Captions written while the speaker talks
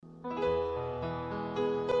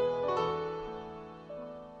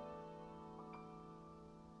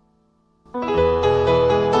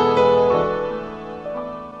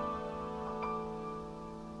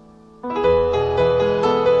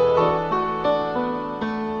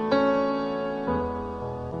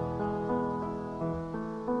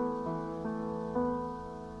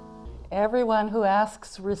Everyone who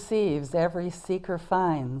asks receives, every seeker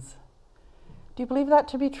finds. Do you believe that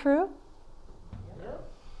to be true? Yeah.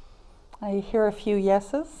 I hear a few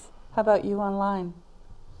yeses. How about you online?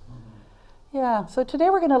 Yeah, so today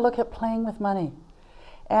we're going to look at playing with money.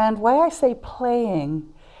 And why I say playing,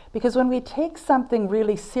 because when we take something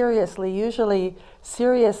really seriously, usually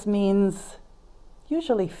serious means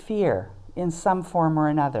usually fear in some form or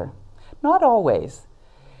another. Not always.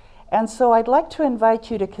 And so I'd like to invite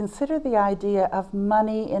you to consider the idea of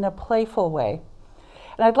money in a playful way.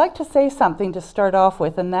 And I'd like to say something to start off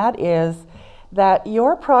with, and that is that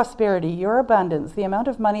your prosperity, your abundance, the amount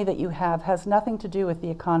of money that you have has nothing to do with the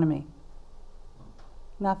economy.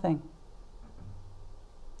 Nothing.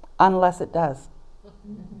 Unless it does.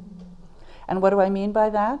 And what do I mean by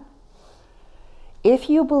that? If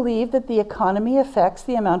you believe that the economy affects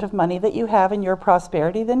the amount of money that you have in your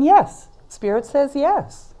prosperity, then yes. Spirit says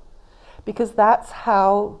yes. Because that's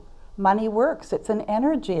how money works. It's an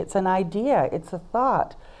energy, it's an idea, it's a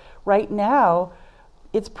thought. Right now,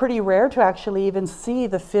 it's pretty rare to actually even see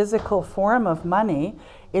the physical form of money.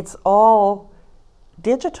 It's all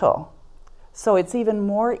digital. So it's even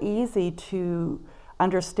more easy to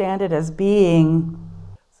understand it as being.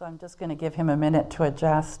 So I'm just going to give him a minute to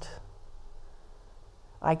adjust.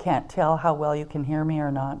 I can't tell how well you can hear me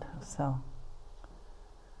or not. So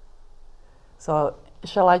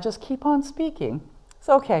shall I just keep on speaking? It's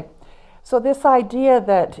okay. So this idea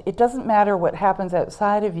that it doesn't matter what happens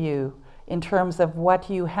outside of you in terms of what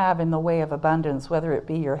you have in the way of abundance, whether it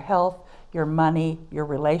be your health, your money, your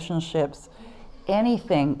relationships,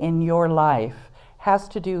 anything in your life has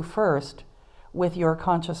to do first with your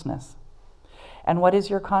consciousness. And what is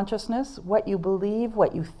your consciousness? What you believe,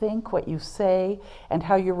 what you think, what you say, and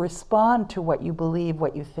how you respond to what you believe,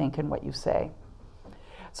 what you think, and what you say.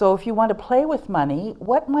 So if you want to play with money,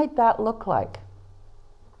 what might that look like?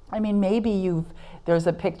 I mean, maybe there's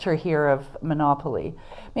a picture here of Monopoly.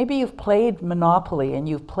 Maybe you've played Monopoly and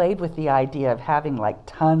you've played with the idea of having like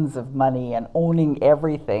tons of money and owning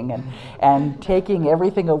everything and taking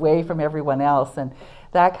everything away from everyone else and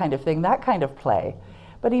that kind of thing, that kind of play.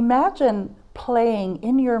 But imagine playing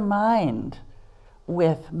in your mind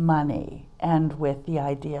with money and with the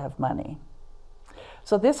idea of money.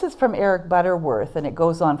 So this is from Eric Butterworth, and it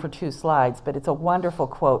goes on for 2 slides, but it's a wonderful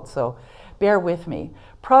quote, so bear with me.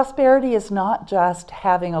 Prosperity is not just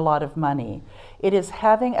having a lot of money. It is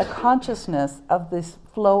having a consciousness of this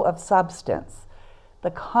flow of substance, the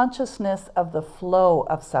consciousness of the flow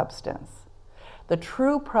of substance. The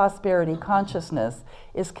true prosperity consciousness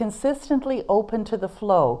is consistently open to the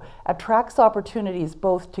flow, attracts opportunities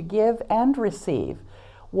both to give and receive,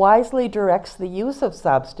 wisely directs the use of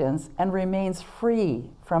substance, and remains free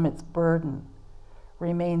from its burden.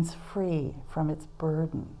 Remains free from its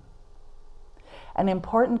burden. An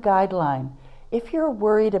important guideline: if you're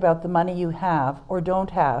worried about the money you have or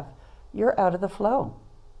don't have, you're out of the flow.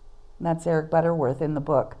 And that's Eric Butterworth in the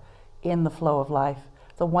book, In the Flow of Life.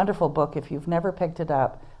 It's a wonderful book. If you've never picked it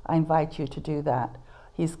up, I invite you to do that.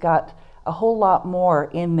 He's got a whole lot more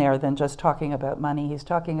in there than just talking about money. He's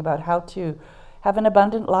talking about how to have an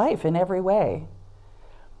abundant life in every way.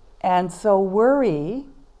 And so worry,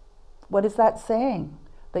 what is that saying?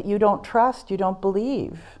 That you don't trust, you don't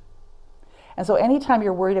believe. And so anytime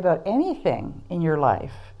you're worried about anything in your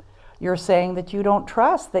life, you're saying that you don't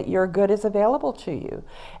trust that your good is available to you.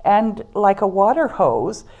 And like a water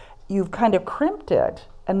hose, you've kind of crimped it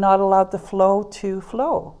and not allowed the flow to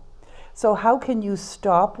flow. So how can you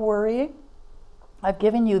stop worrying? I've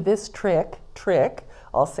given you this trick,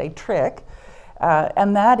 I'll say trick,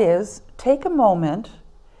 and that is, take a moment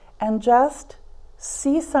and just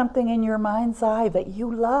see something in your mind's eye that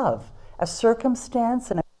you love, a circumstance,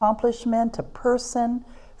 an accomplishment, a person,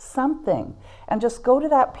 something, and just go to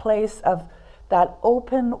that place of that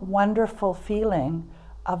open, wonderful feeling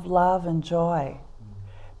of love and joy,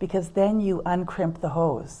 because then you uncrimp the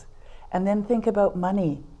hose. And then think about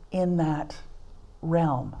money in that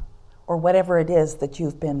realm, or whatever it is that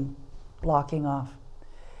you've been blocking off.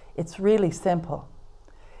 It's really simple.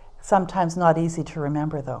 Sometimes not easy to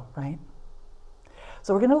remember though, right?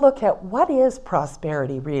 So we're going to look at what is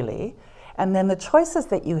prosperity really, and then the choices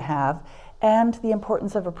that you have, and the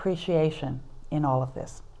importance of appreciation in all of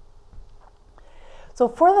this. So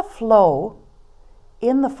for the flow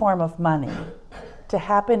in the form of money to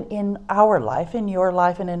happen in our life, in your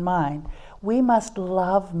life and in mine, we must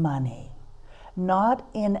love money, not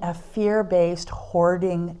in a fear-based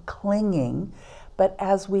hoarding, clinging, but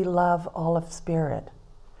as we love all of spirit.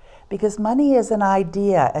 Because money is an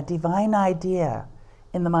idea, a divine idea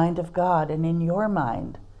in the mind of God and in your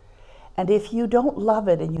mind. And if you don't love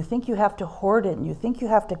it and you think you have to hoard it and you think you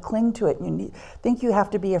have to cling to it and you think you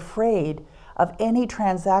have to be afraid of any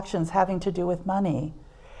transactions having to do with money,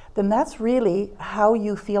 then that's really how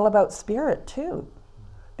you feel about spirit too.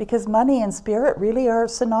 Because money and spirit really are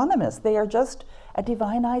synonymous. They are just a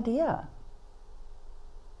divine idea.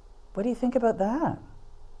 What do you think about that?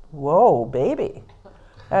 Whoa, baby.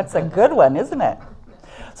 That's a good one, isn't it?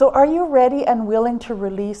 So are you ready and willing to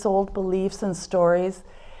release old beliefs and stories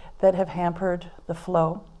that have hampered the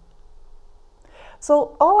flow?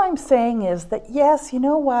 So all I'm saying is that, yes, you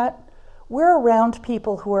know what? We're around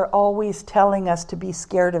people who are always telling us to be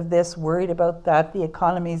scared of this, worried about that, the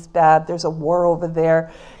economy's bad, there's a war over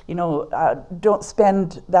there, don't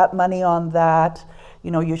spend that money on that,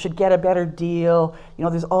 you should get a better deal,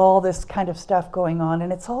 there's all this kind of stuff going on,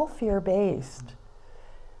 and it's all fear-based.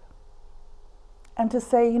 And to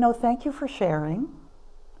say, thank you for sharing,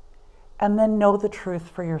 and then know the truth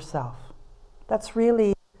for yourself. That's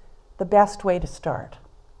really the best way to start.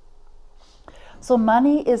 So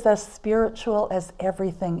money is as spiritual as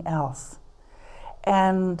everything else.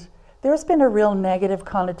 And there's been a real negative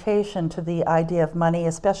connotation to the idea of money,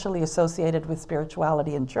 especially associated with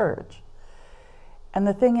spirituality in church. And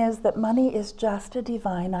the thing is that money is just a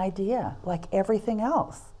divine idea, like everything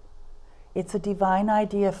else. It's a divine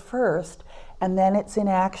idea first, and then it's in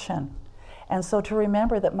action. And so to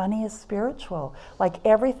remember that money is spiritual. Like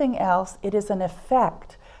everything else, it is an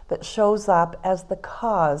effect that shows up as the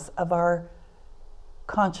cause of our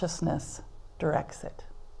consciousness directs it.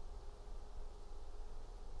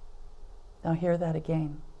 Now hear that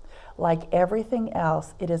again. Like everything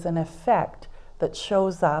else, it is an effect that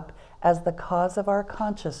shows up as the cause of our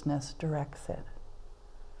consciousness directs it.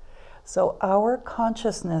 So our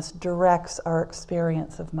consciousness directs our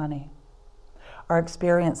experience of money, our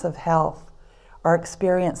experience of health, our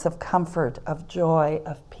experience of comfort, of joy,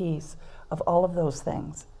 of peace, of all of those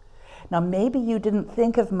things. Now, maybe you didn't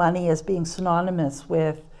think of money as being synonymous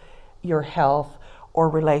with your health or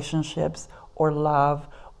relationships or love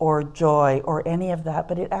or joy or any of that,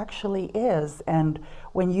 but it actually is. And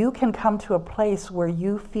when you can come to a place where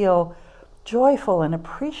you feel joyful and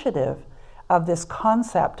appreciative of this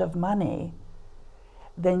concept of money,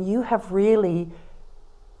 then you have really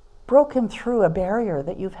broken through a barrier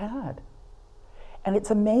that you've had. And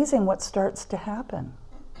it's amazing what starts to happen.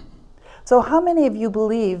 So how many of you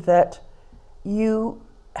believe that you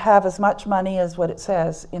have as much money as what it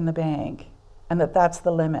says in the bank, and that that's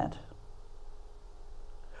the limit?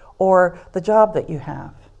 Or the job that you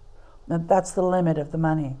have, that that's the limit of the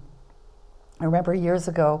money? I remember years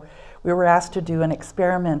ago, we were asked to do an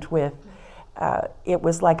experiment with, it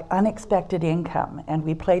was like unexpected income, and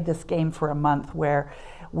we played this game for a month where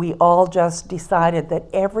we all just decided that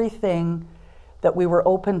everything that we were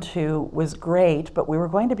open to was great, but we were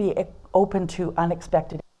going to be open to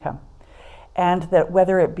unexpected income. And that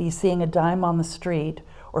whether it be seeing a dime on the street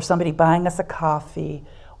or somebody buying us a coffee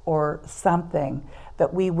or something,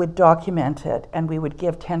 that we would document it and we would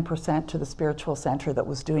give 10% to the spiritual center that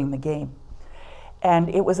was doing the game. And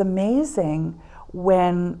it was amazing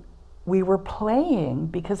when we were playing,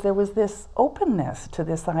 because there was this openness to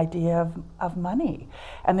this idea of money.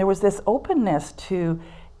 And there was this openness to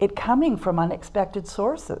it coming from unexpected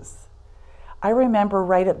sources. I remember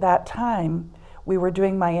right at that time, we were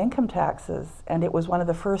doing my income taxes, and it was one of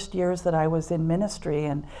the first years that I was in ministry,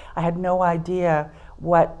 and I had no idea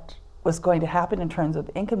what was going to happen in terms of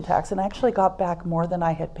income tax, and I actually got back more than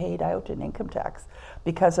I had paid out in income tax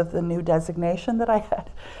because of the new designation that I had.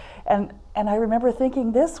 And I remember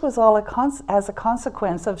thinking this was all as a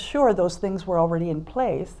consequence of, sure, those things were already in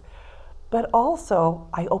place, but also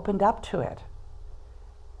I opened up to it.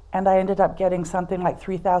 And I ended up getting something like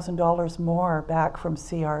 $3,000 more back from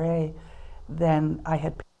CRA than I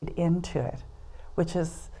had paid into it, which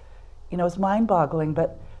is, is mind-boggling.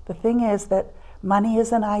 But the thing is that money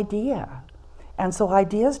is an idea. And so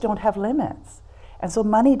ideas don't have limits. And so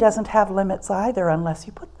money doesn't have limits either unless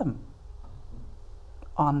you put them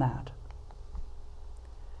on that.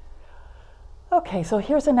 Okay, so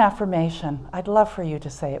here's an affirmation. I'd love for you to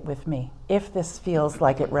say it with me, if this feels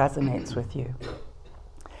like it resonates with you.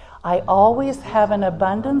 I always have an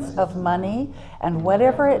abundance of money and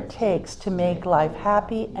whatever it takes to make life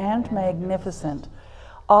happy and magnificent.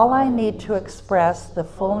 All I need to express the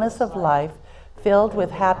fullness of life filled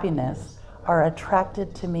with happiness are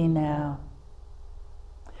attracted to me now.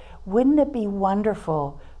 Wouldn't it be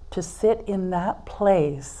wonderful to sit in that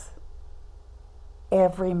place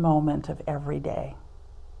every moment of every day?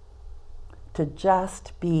 To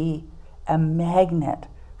just be a magnet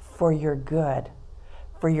for your good,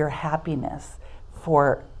 for your happiness,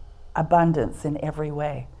 for abundance in every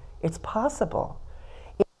way. It's possible.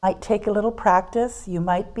 It might take a little practice. You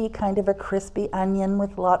might be kind of a crispy onion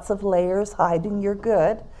with lots of layers hiding your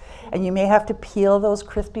good, and you may have to peel those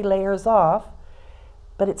crispy layers off,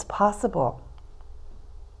 but it's possible.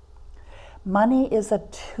 Money is a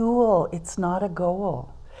tool, it's not a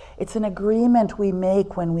goal. It's an agreement we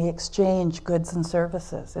make when we exchange goods and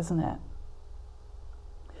services, isn't it?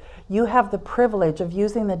 You have the privilege of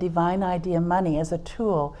using the divine idea money as a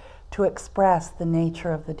tool to express the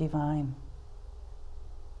nature of the divine.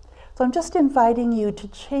 So I'm just inviting you to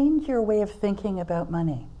change your way of thinking about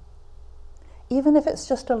money, even if it's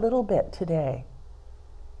just a little bit today,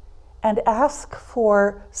 and ask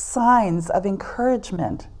for signs of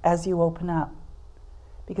encouragement as you open up,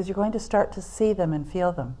 because you're going to start to see them and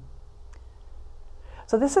feel them.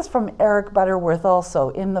 So this is from Eric Butterworth also,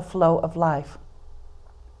 In the Flow of Life.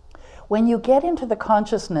 When you get into the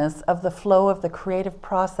consciousness of the flow of the creative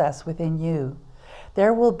process within you,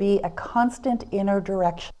 there will be a constant inner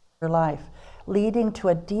direction in your life, leading to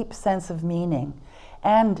a deep sense of meaning,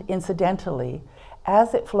 and incidentally,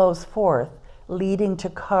 as it flows forth, leading to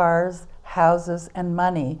cars, houses, and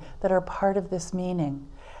money that are part of this meaning,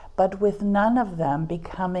 but with none of them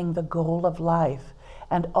becoming the goal of life,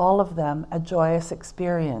 and all of them a joyous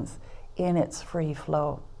experience in its free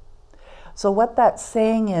flow. So what that's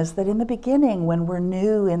saying is that in the beginning, when we're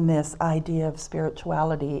new in this idea of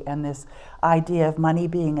spirituality and this idea of money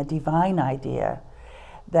being a divine idea,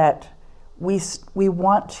 that we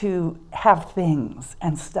want to have things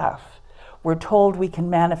and stuff. We're told we can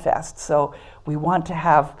manifest, so we want to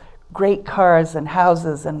have great cars and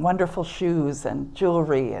houses and wonderful shoes and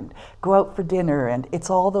jewelry and go out for dinner, and it's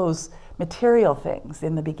all those material things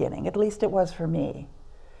in the beginning. At least it was for me.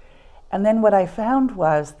 And then what I found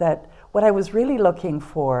was that what I was really looking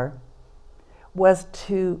for was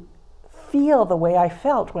to feel the way I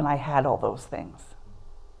felt when I had all those things.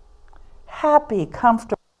 Happy,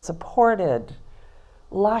 comfortable, supported,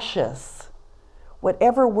 luscious,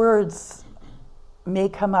 whatever words may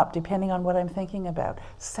come up depending on what I'm thinking about.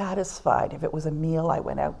 Satisfied if it was a meal I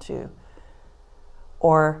went out to,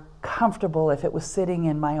 or comfortable if it was sitting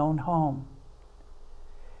in my own home.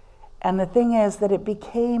 And the thing is that it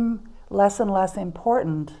became less and less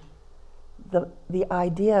important, the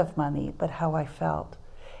idea of money, but how I felt.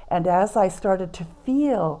 And as I started to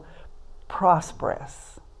feel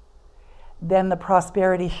prosperous, then the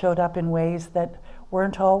prosperity showed up in ways that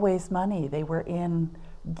weren't always money. They were in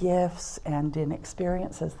gifts and in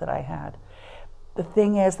experiences that I had. The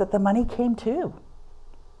thing is that the money came too,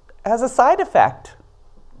 as a side effect.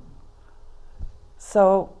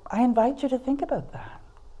 So I invite you to think about that,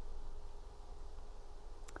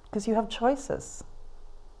 because you have choices.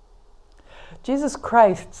 Jesus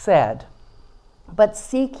Christ said, "But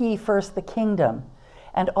seek ye first the kingdom,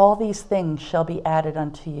 and all these things shall be added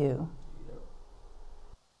unto you."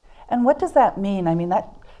 And what does that mean? I mean,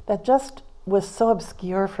 that just was so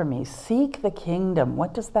obscure for me. Seek the kingdom.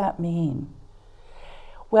 What does that mean?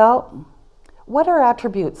 Well, what are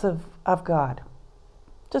attributes of God?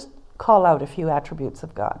 Just call out a few attributes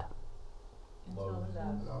of God.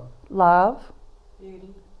 Love.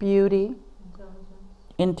 Beauty.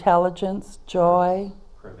 Intelligence. Joy.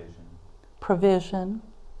 Provision.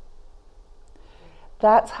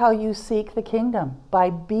 That's how you seek the kingdom, by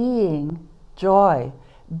being joy,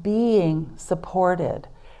 being supported,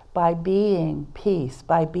 by being peace,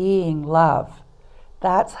 by being love.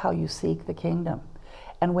 That's how you seek the kingdom.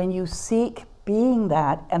 And when you seek being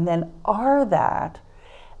that and then are that,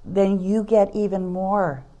 then you get even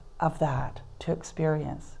more of that to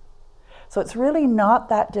experience. So it's really not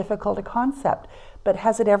that difficult a concept. But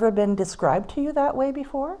has it ever been described to you that way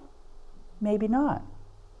before? Maybe not.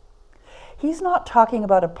 He's not talking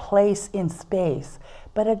about a place in space,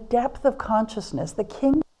 but a depth of consciousness. The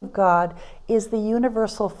kingdom of God is the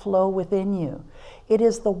universal flow within you. It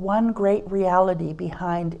is the one great reality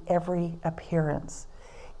behind every appearance.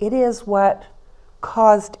 It is what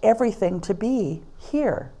caused everything to be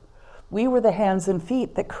here. We were the hands and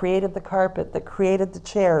feet that created the carpet, that created the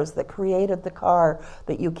chairs, that created the car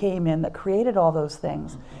that you came in, that created all those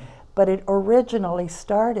things. But it originally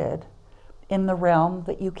started in the realm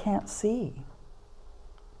that you can't see.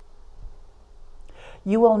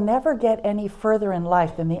 You will never get any further in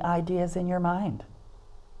life than the ideas in your mind.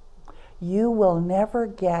 You will never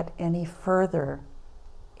get any further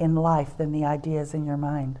in life than the ideas in your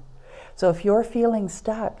mind. So if you're feeling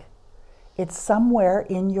stuck, it's somewhere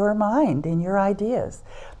in your mind, in your ideas.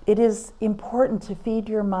 It is important to feed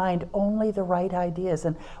your mind only the right ideas.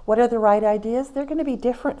 And what are the right ideas? They're going to be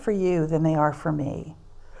different for you than they are for me.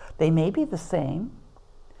 They may be the same,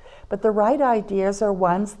 But the right ideas are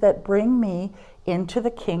ones that bring me into the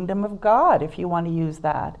kingdom of God, if you want to use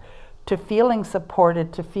that, to feeling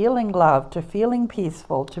supported, to feeling loved, to feeling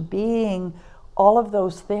peaceful, to being all of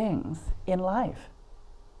those things in life.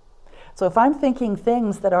 So if I'm thinking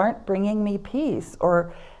things that aren't bringing me peace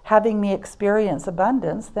or having me experience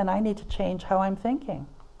abundance, then I need to change how I'm thinking.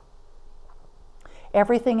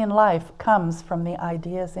 Everything in life comes from the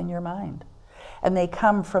ideas in your mind. And they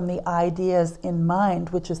come from the ideas in mind,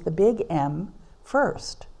 which is the big M,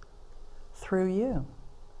 first, through you.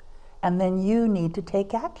 And then you need to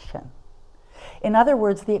take action. In other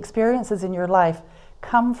words, the experiences in your life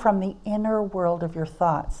come from the inner world of your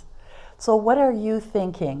thoughts. So what are you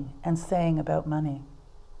thinking and saying about money?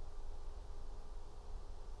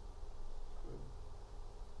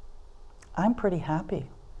 I'm pretty happy.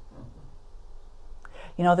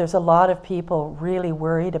 You know, there's a lot of people really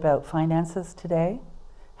worried about finances today.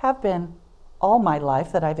 Have been all my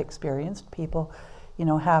life that I've experienced. People, you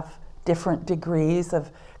know, have different degrees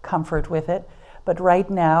of comfort with it. But right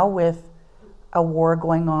now, with a war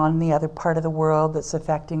going on in the other part of the world that's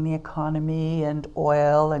affecting the economy and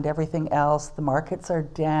oil and everything else, the markets are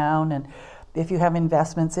down. And if you have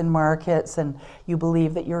investments in markets and you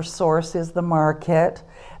believe that your source is the market,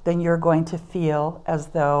 then you're going to feel as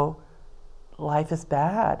though life is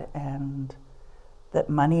bad and that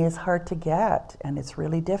money is hard to get and it's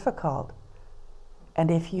really difficult. And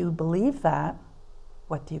if you believe that,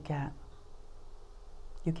 what do you get?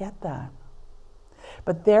 You get that.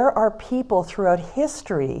 But there are people throughout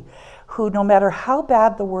history who, no matter how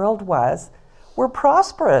bad the world was, were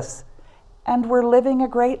prosperous and were living a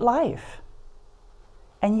great life.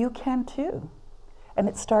 And you can too. And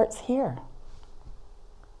it starts here.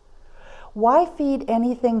 Why feed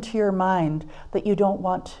anything to your mind that you don't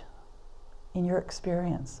want in your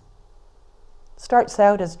experience? Starts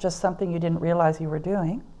out as just something you didn't realize you were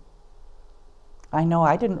doing. I know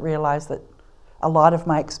I didn't realize that a lot of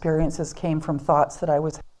my experiences came from thoughts that I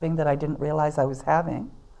was having that I didn't realize I was having.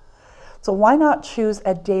 So why not choose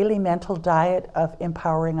a daily mental diet of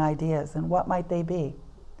empowering ideas, and what might they be?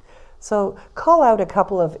 So call out a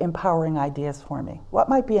couple of empowering ideas for me. What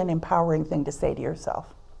might be an empowering thing to say to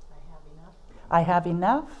yourself? I have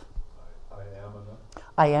enough. I am enough.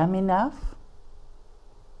 I am enough.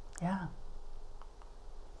 Yeah.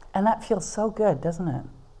 And that feels so good, doesn't it?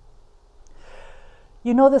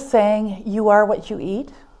 You know the saying, you are what you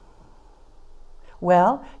eat?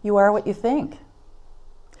 Well, you are what you think.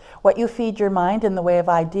 What you feed your mind in the way of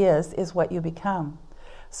ideas is what you become.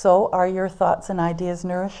 So are your thoughts and ideas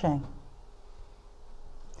nourishing?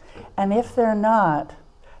 And if they're not,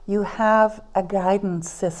 you have a guidance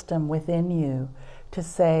system within you to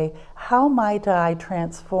say, how might I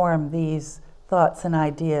transform these thoughts and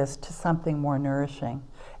ideas to something more nourishing?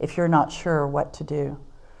 If you're not sure what to do,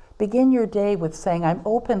 begin your day with saying, I'm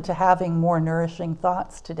open to having more nourishing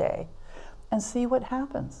thoughts today, and see what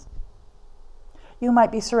happens. You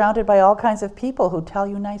might be surrounded by all kinds of people who tell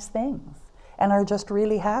you nice things and are just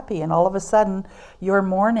really happy, and all of a sudden your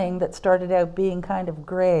morning that started out being kind of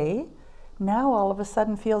gray now all of a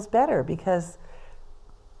sudden feels better because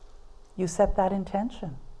you set that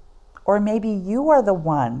intention. Or maybe you are the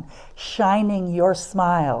one shining your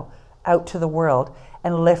smile out to the world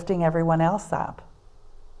and lifting everyone else up.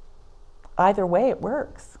 Either way, it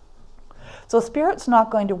works. So Spirit's not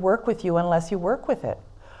going to work with you unless you work with it.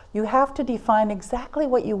 You have to define exactly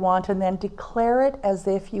what you want and then declare it as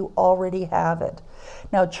if you already have it.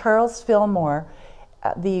 Now, Charles Fillmore,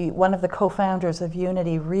 one of the co-founders of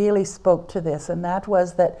Unity, really spoke to this, and that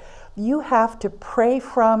was that you have to pray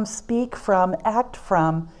from, speak from, act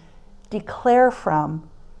from, declare from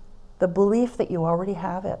the belief that you already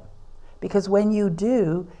have it. Because when you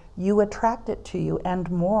do, you attract it to you and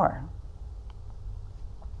more.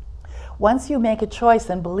 Once you make a choice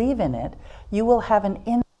and believe in it, you will have an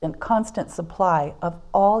instant, constant supply of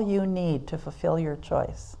all you need to fulfill your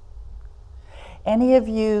choice. Any of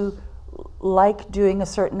you like doing a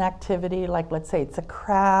certain activity, like let's say it's a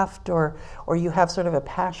craft or you have sort of a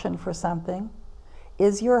passion for something?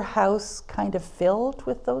 Is your house kind of filled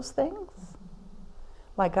with those things?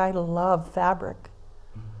 Like I love fabric.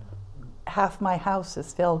 Half my house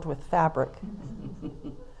is filled with fabric.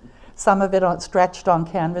 Some of it stretched on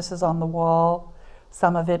canvases on the wall,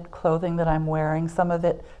 some of it clothing that I'm wearing, some of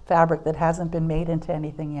it fabric that hasn't been made into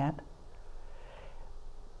anything yet.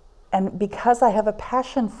 And because I have a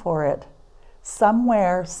passion for it,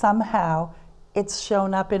 somewhere, somehow, it's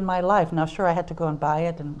shown up in my life. Now, sure, I had to go and buy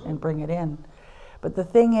it and bring it in. But the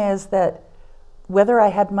thing is that whether I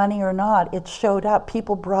had money or not, it showed up.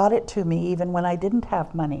 People brought it to me even when I didn't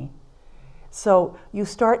have money. So you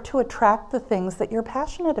start to attract the things that you're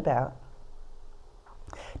passionate about.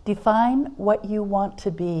 Define what you want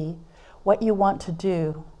to be, what you want to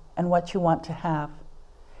do, and what you want to have.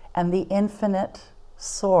 And the infinite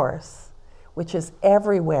source, which is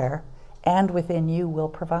everywhere and within you, will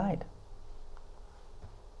provide.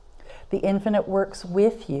 The infinite works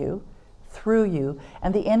with you, through you,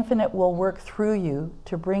 and the infinite will work through you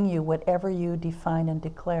to bring you whatever you define and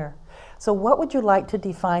declare. So what would you like to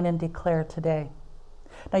define and declare today?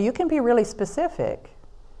 Now you can be really specific,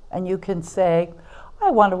 and you can say, I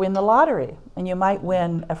want to win the lottery, and you might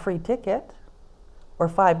win a free ticket or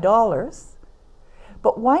 $5,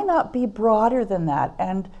 but why not be broader than that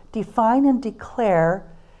and define and declare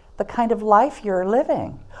the kind of life you're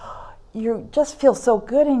living? You just feel so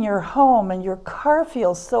good in your home, and your car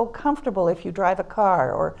feels so comfortable if you drive a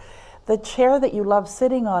car, or the chair that you love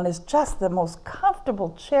sitting on is just the most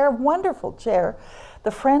comfortable chair, wonderful chair.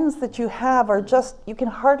 The friends that you have are just, you can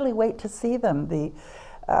hardly wait to see them.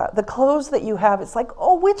 The clothes that you have, it's like,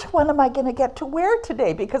 oh, which one am I going to get to wear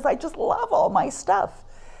today? Because I just love all my stuff.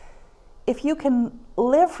 If you can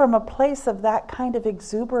live from a place of that kind of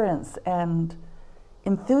exuberance and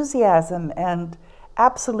enthusiasm and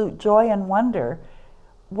absolute joy and wonder,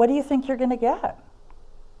 what do you think you're going to get?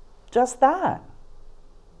 Just that.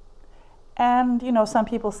 And, you know, some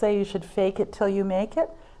people say you should fake it till you make it.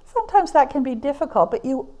 Sometimes that can be difficult, but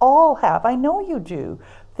you all have, I know you do,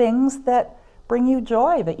 things that bring you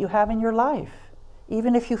joy that you have in your life,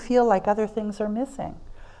 even if you feel like other things are missing.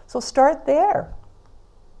 So start there.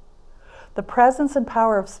 The presence and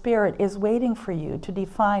power of Spirit is waiting for you to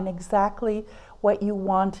define exactly what you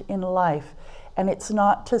want in life. And it's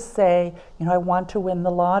not to say, you know, I want to win the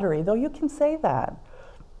lottery, though you can say that.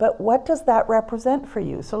 But what does that represent for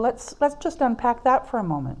you? So let's just unpack that for a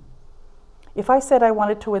moment. If I said I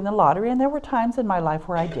wanted to win the lottery, and there were times in my life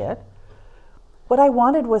where I did, what I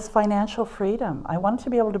wanted was financial freedom. I wanted to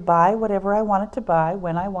be able to buy whatever I wanted to buy,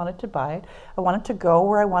 when I wanted to buy it. I wanted to go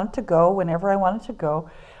where I wanted to go, whenever I wanted to go.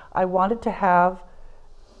 I wanted to have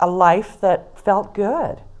a life that felt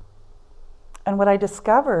good. And what I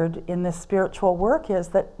discovered in this spiritual work is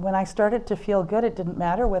that when I started to feel good, it didn't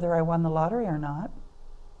matter whether I won the lottery or not.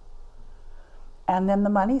 And then the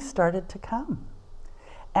money started to come.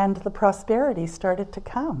 And the prosperity started to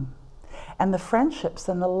come. And the friendships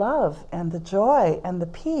and the love and the joy and the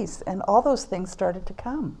peace and all those things started to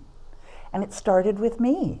come. And it started with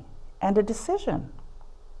me and a decision.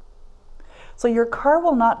 So your car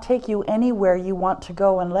will not take you anywhere you want to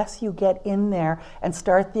go unless you get in there and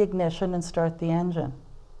start the ignition and start the engine.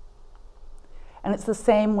 And it's the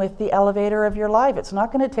same with the elevator of your life. It's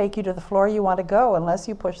not going to take you to the floor you want to go unless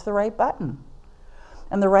you push the right button.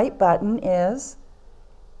 And the right button is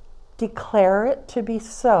declare it to be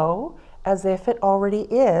so as if it already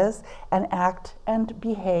is, and act and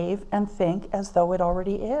behave and think as though it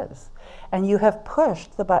already is. And you have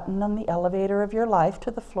pushed the button on the elevator of your life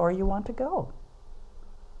to the floor you want to go.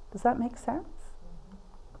 Does that make sense?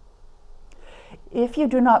 If you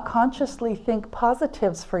do not consciously think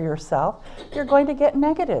positives for yourself, you're going to get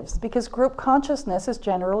negatives, because group consciousness is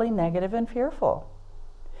generally negative and fearful.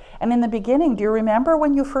 And in the beginning, do you remember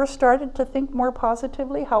when you first started to think more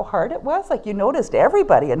positively, how hard it was? Like you noticed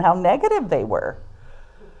everybody and how negative they were.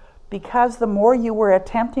 Because the more you were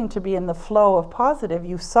attempting to be in the flow of positive,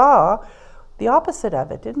 you saw the opposite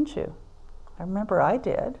of it, didn't you? I remember I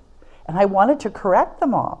did. And I wanted to correct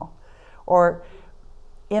them all. Or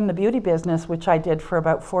in the beauty business, which I did for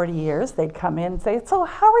about 40 years, they'd come in and say, so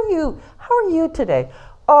how are you today?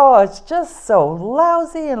 Oh, it's just so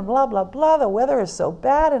lousy and blah, blah, blah. The weather is so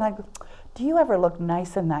bad. And I go, do you ever look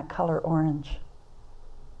nice in that color orange?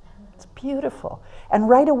 It's beautiful. And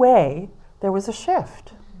right away, there was a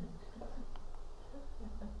shift.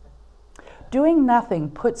 Doing nothing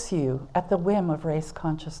puts you at the whim of race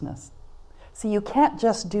consciousness. See, you can't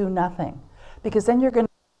just do nothing, because then you're going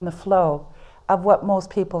to be in the flow of what most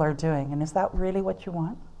people are doing. And is that really what you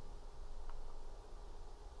want?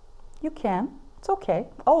 You can. It's okay.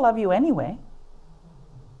 I'll love you anyway.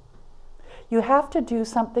 You have to do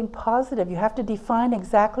something positive. You have to define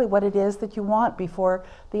exactly what it is that you want before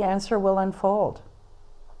the answer will unfold.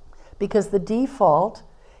 Because the default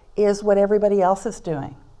is what everybody else is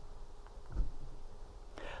doing.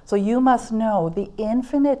 So you must know the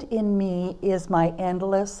infinite in me is my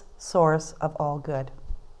endless source of all good.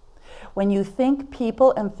 When you think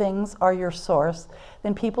people and things are your source,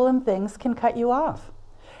 then people and things can cut you off.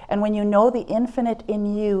 And when you know the infinite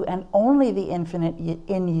in you, and only the infinite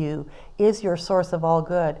in you, is your source of all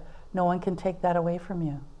good, no one can take that away from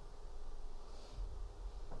you.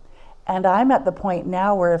 And I'm at the point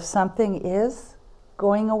now where if something is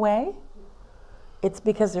going away, It's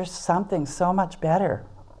because there's something so much better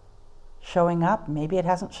showing up. Maybe it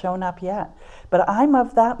hasn't shown up yet. But I'm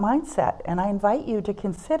of that mindset, and I invite you to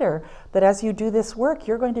consider that as you do this work,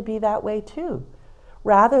 you're going to be that way too.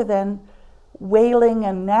 Rather than wailing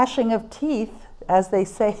and gnashing of teeth, as they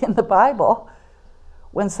say in the Bible,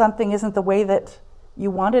 when something isn't the way that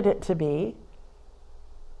you wanted it to be,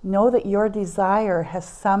 know that your desire has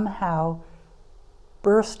somehow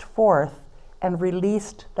burst forth and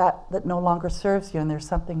released that no longer serves you, and there's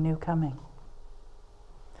something new coming.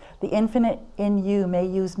 The infinite in you may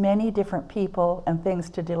use many different people and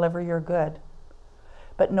things to deliver your good,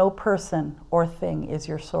 but no person or thing is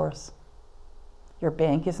your source. Your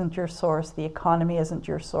bank isn't your source, the economy isn't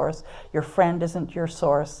your source, your friend isn't your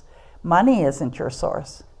source, money isn't your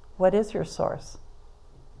source. What is your source?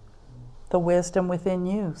 The wisdom within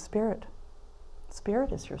you, Spirit.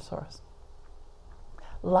 Spirit is your source.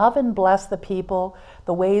 Love and bless the people,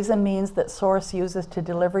 the ways and means that Source uses to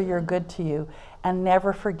deliver your good to you, and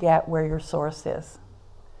never forget where your source is.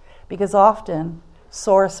 Because often,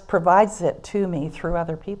 Source provides it to me through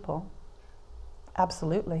other people.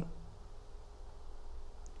 Absolutely.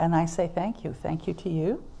 And I say thank you. Thank you to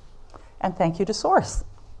you, and thank you to Source.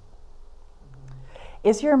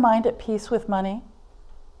 Is your mind at peace with money?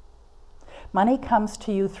 Money comes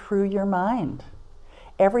to you through your mind.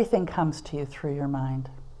 Everything comes to you through your mind.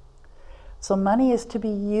 So money is to be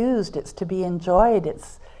used, it's to be enjoyed,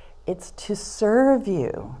 it's to serve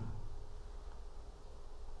you.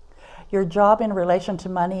 Your job in relation to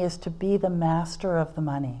money is to be the master of the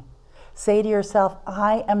money. Say to yourself,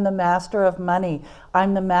 I am the master of money.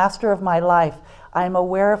 I'm the master of my life. I'm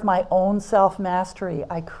aware of my own self-mastery.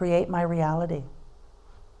 I create my reality.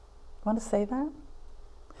 Want to say that?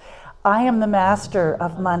 I am the master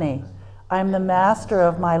of money. I'm the master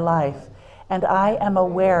of my life, and I am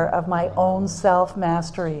aware of my own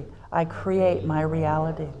self-mastery. I create my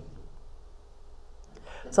reality.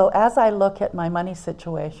 So as I look at my money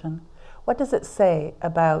situation, what does it say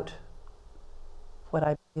about what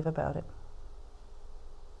I believe about it?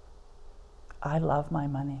 I love my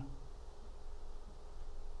money.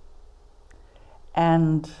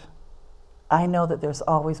 And I know that there's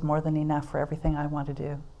always more than enough for everything I want to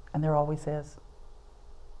do, and there always is.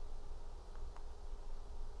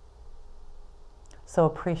 So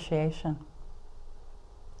appreciation.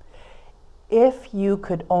 If you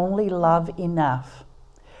could only love enough,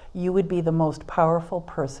 you would be the most powerful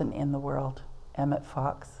person in the world. Emmett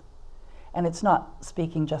Fox. And it's not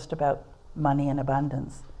speaking just about money and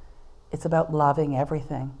abundance. It's about loving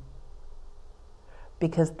everything.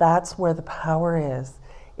 Because that's where the power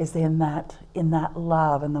is in that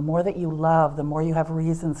love. And the more that you love, the more you have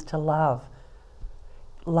reasons to love.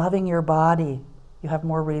 Loving your body, you have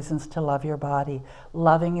more reasons to love your body.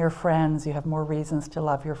 Loving your friends, you have more reasons to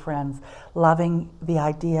love your friends. Loving the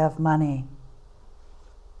idea of money,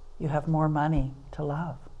 you have more money to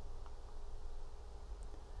love.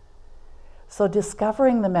 So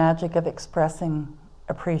discovering the magic of expressing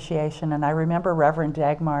appreciation, and I remember Reverend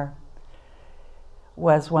Dagmar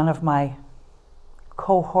was one of my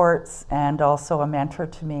cohorts and also a mentor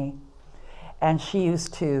to me. And she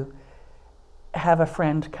used to have a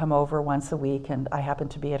friend come over once a week, and I happened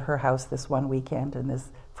to be at her house this one weekend, and this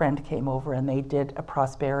friend came over and they did a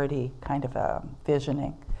prosperity kind of a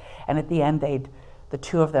visioning. And at the end, the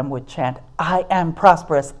two of them would chant, I am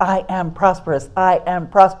prosperous, I am prosperous, I am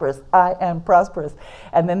prosperous, I am prosperous.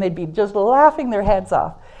 And then they'd be just laughing their heads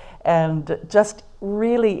off and just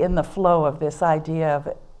really in the flow of this idea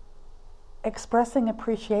of expressing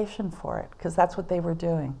appreciation for it, because that's what they were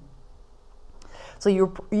doing. So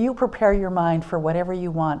you prepare your mind for whatever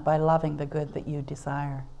you want by loving the good that you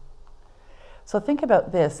desire. So think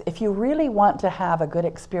about this. If you really want to have a good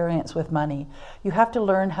experience with money, you have to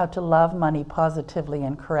learn how to love money positively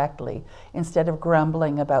and correctly instead of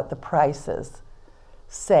grumbling about the prices.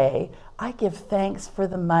 Say, I give thanks for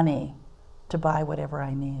the money to buy whatever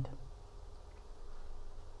I need.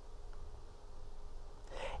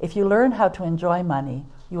 If you learn how to enjoy money,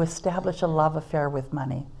 you establish a love affair with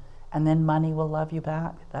money, and then money will love you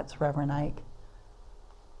back. That's Reverend Ike.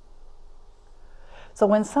 So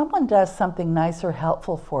when someone does something nice or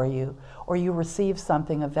helpful for you, or you receive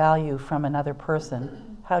something of value from another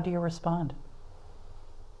person, how do you respond?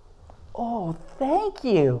 Oh, thank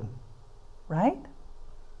you, right?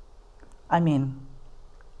 I mean,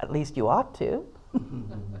 at least you ought to.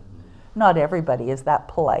 Not everybody is that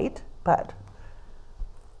polite, but.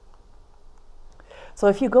 So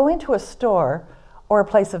if you go into a store or a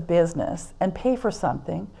place of business and pay for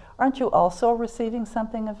something, aren't you also receiving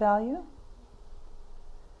something of value?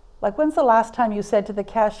 Like, when's the last time you said to the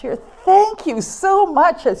cashier, thank you so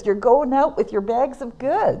much as you're going out with your bags of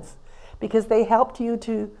goods, because they helped you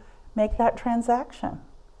to make that transaction?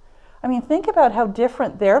 I mean, think about how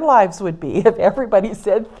different their lives would be if everybody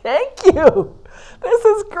said, thank you, this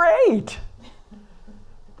is great.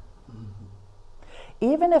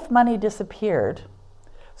 Even if money disappeared,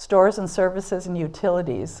 stores and services and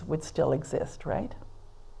utilities would still exist, right?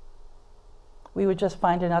 We would just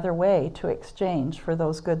find another way to exchange for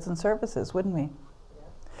those goods and services, wouldn't we? Yeah.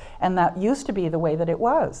 And that used to be the way that it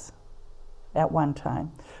was at one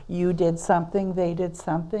time. You did something, they did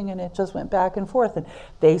something, and it just went back and forth. And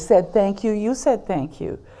they said thank you, you said thank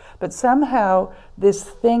you. But somehow this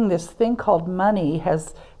thing called money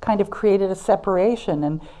has kind of created a separation,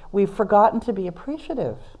 and we've forgotten to be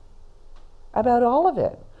appreciative about all of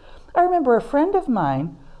it. I remember a friend of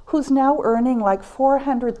mine who's now earning like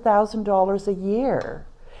 $400,000 a year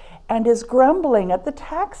and is grumbling at the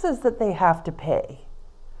taxes that they have to pay.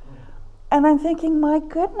 And I'm thinking, my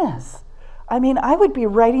goodness. I mean, I would be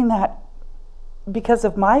writing that because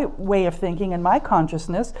of my way of thinking and my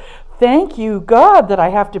consciousness. Thank you, God, that I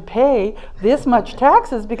have to pay this much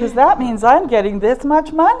taxes, because that means I'm getting this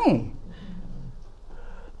much money.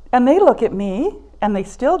 And they look at me, and they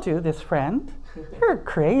still do, this friend. You're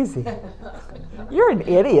crazy. You're an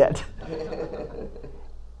idiot.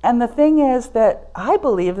 And the thing is that I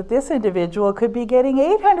believe that this individual could be getting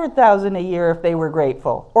 $800,000 a year if they were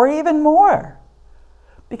grateful, or even more,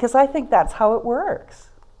 because I think that's how it works.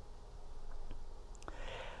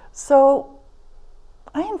 So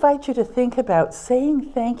I invite you to think about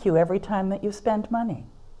saying thank you every time that you spend money.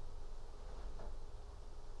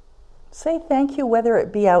 Say thank you, whether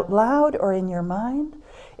it be out loud or in your mind.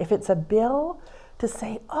 If it's a bill, to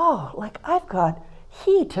say, oh, like I've got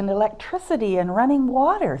heat and electricity and running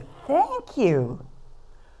water. Thank you.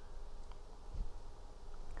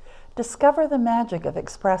 Discover the magic of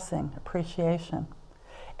expressing appreciation.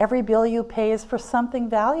 Every bill you pay is for something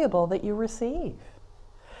valuable that you receive.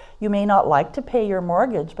 You may not like to pay your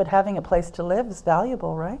mortgage, but having a place to live is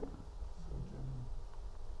valuable, right?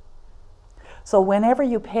 So whenever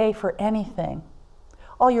you pay for anything,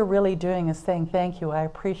 all you're really doing is saying, thank you, I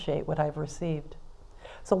appreciate what I've received.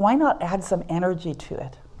 So why not add some energy to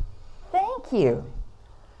it? Thank you.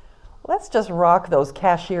 Let's just rock those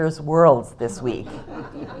cashiers' worlds this week.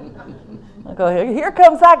 I'll go, here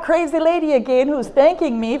comes that crazy lady again who's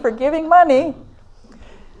thanking me for giving money.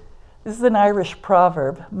 This is an Irish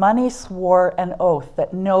proverb. Money swore an oath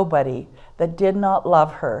that nobody that did not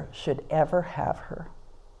love her should ever have her.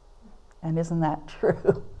 And isn't that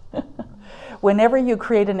true? Whenever you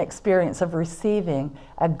create an experience of receiving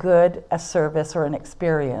a good, a service, or an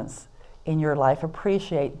experience in your life,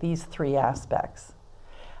 appreciate these three aspects.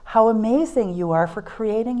 How amazing you are for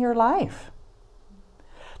creating your life.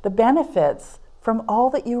 The benefits from all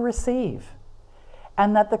that you receive.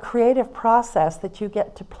 And that the creative process that you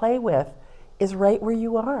get to play with is right where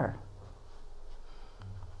you are.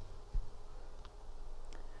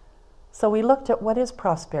 So we looked at what is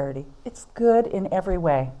prosperity. It's good in every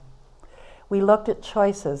way. We looked at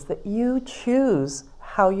choices, that you choose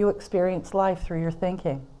how you experience life through your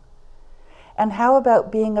thinking. And how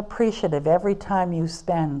about being appreciative every time you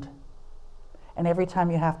spend and every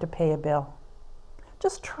time you have to pay a bill?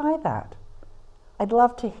 Just try that. I'd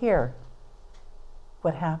love to hear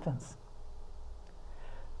what happens.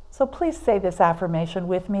 So please say this affirmation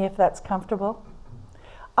with me if that's comfortable.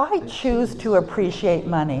 I choose to appreciate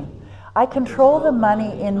money. I control the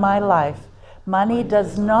money in my life. Money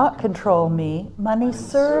does not control me. Money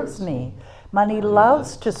serves me. Money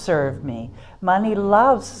loves to serve me. Money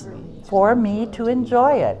loves for me to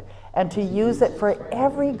enjoy it and to use it for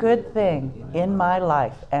every good thing in my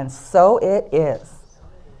life. And so it is.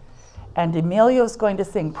 And Emilio's going to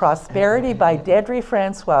sing Prosperity by Dedry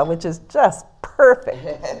Francois, which is just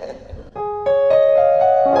perfect.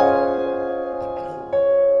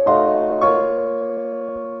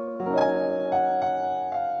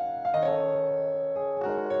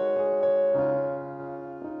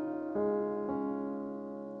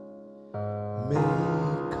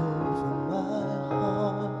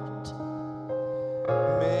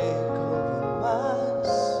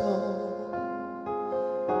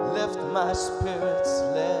 My spirits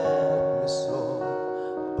let me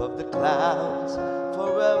soar above the clouds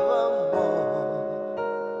forevermore.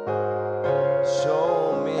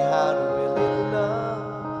 Show me how to really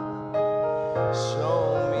love. Show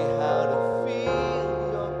me how to feel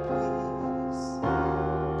your peace.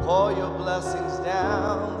 Pour your blessings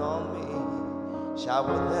down on me.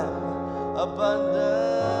 Shower them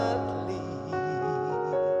abundantly.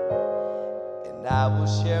 And I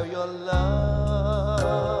will share your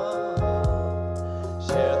love.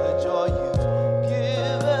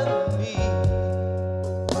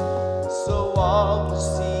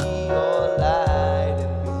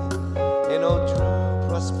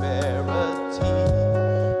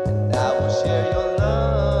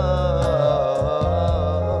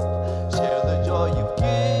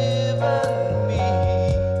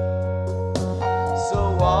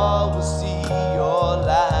 all will see your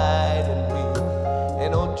light in me,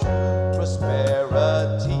 and oh, true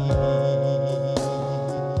prosperity.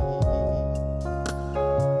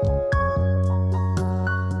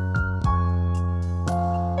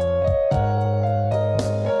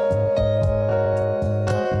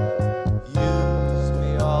 Use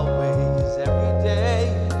me always, every day.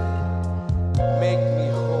 Make me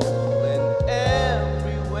whole in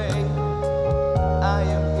every way. I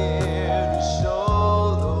am here to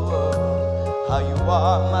show the world how you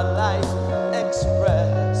are my life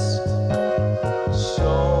expressed.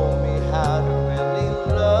 Show me how to really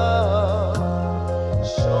love.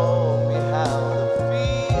 Show me how to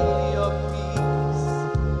feel your peace.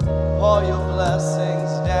 Pour your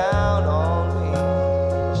blessings down on me.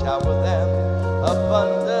 Shower them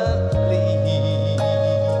abundantly.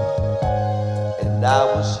 And I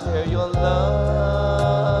will share your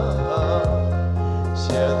love,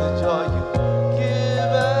 share the joy you've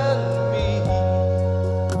given me,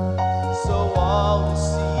 so all will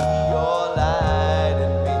see your light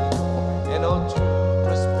in me, and oh, true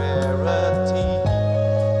prosperity.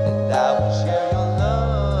 And I will share your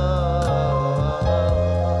love,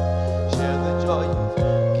 share the joy you've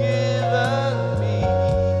given me,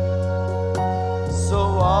 so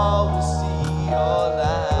all will see your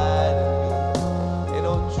light in me, and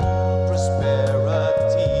oh, true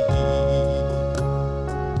prosperity.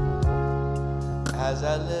 As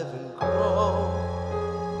I live and grow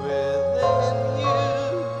within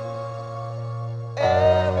you,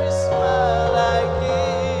 every smile I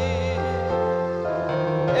give,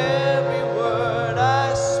 every word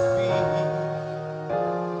I speak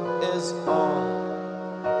is all